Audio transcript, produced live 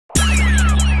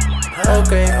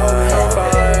Okay, I'm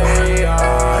fine, we are.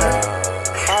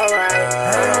 Alright,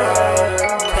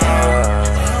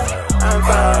 I'm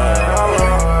fine,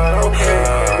 alright, okay,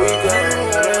 we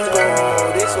good, let's go,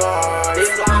 this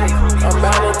life, I'm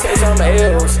bound to take some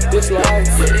L's, this life,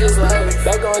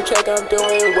 back on track, I'm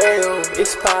doing well,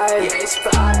 it's fine,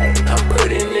 I'm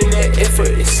putting in that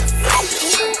effort, it's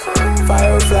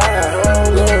firefly,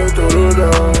 I'm going through the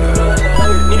door,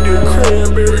 need a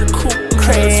cranberry coupe,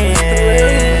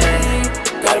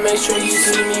 gotta make sure you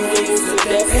see me when you flip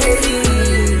that page.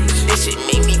 This shit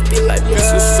make me feel like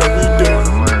Mr. Sunny Done.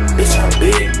 Bitch, I'm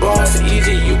big boss,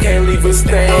 easy, you can't leave a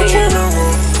stain. I'm tryna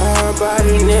roll hard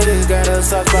body niggas, got a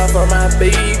soft spot for my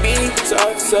baby.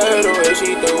 Soft serve, the way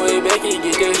she throw it back, you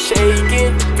get that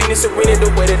shaking. Feeling serene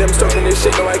the way that I'm starting to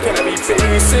shake, no I cannot be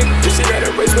basic. This shit got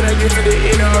a race when I get to the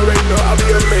end, I already know I'll be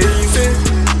amazing.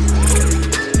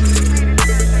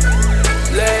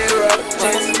 L.I.R,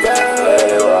 just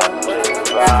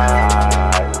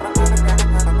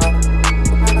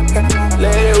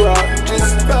L.I.R,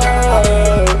 just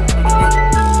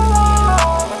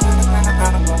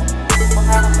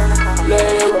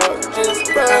L.I.R, just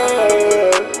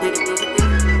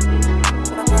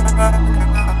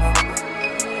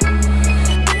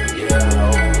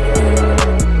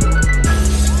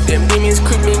them demons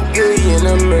creeping gooey in a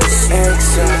mess.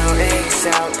 X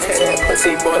out, tell that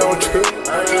pussy boy don't trip.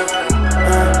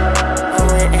 I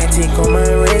went antique on my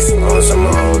wrist, on some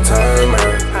old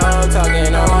timer. I'm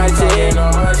talking on my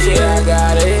shit, I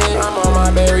got it. I'm on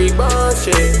my berry bond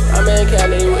shit. I'm in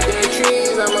Cali with the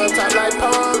trees, I'm on top like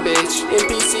Palm Beach.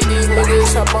 NPC, these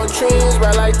niggas hop on trees,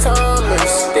 ride like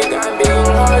Thomas. Think I'm being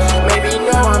harsh, maybe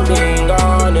no, I'm being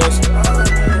honest.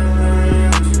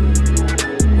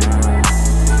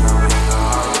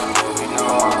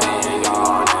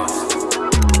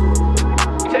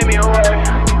 Take me away.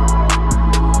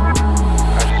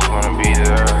 I just wanna be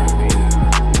there.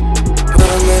 Put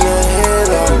 'em in a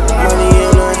headlock, money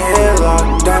in a headlock.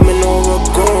 Diamond over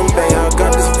Goon Bay, I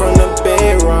got this from the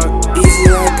bedrock. Easy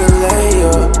like a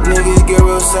layup. Niggas get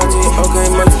real salty, okay,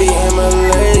 must be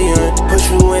Himalayan. Push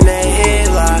you in that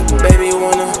headlock, baby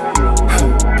wanna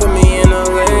put me in a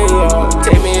laylock.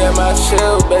 Take me at my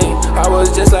shell, babe. I was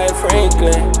just like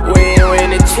Franklin. We ain't win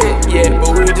the chip yet,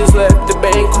 but we just left the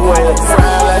banquet.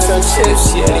 Fried like some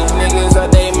chips, yeah. These niggas are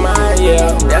they mind,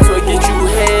 yeah. That's what get you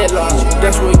headlocked.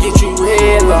 That's what get you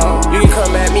headlocked. You can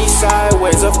come at me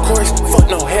sideways, of course. Fuck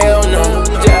no, hell no.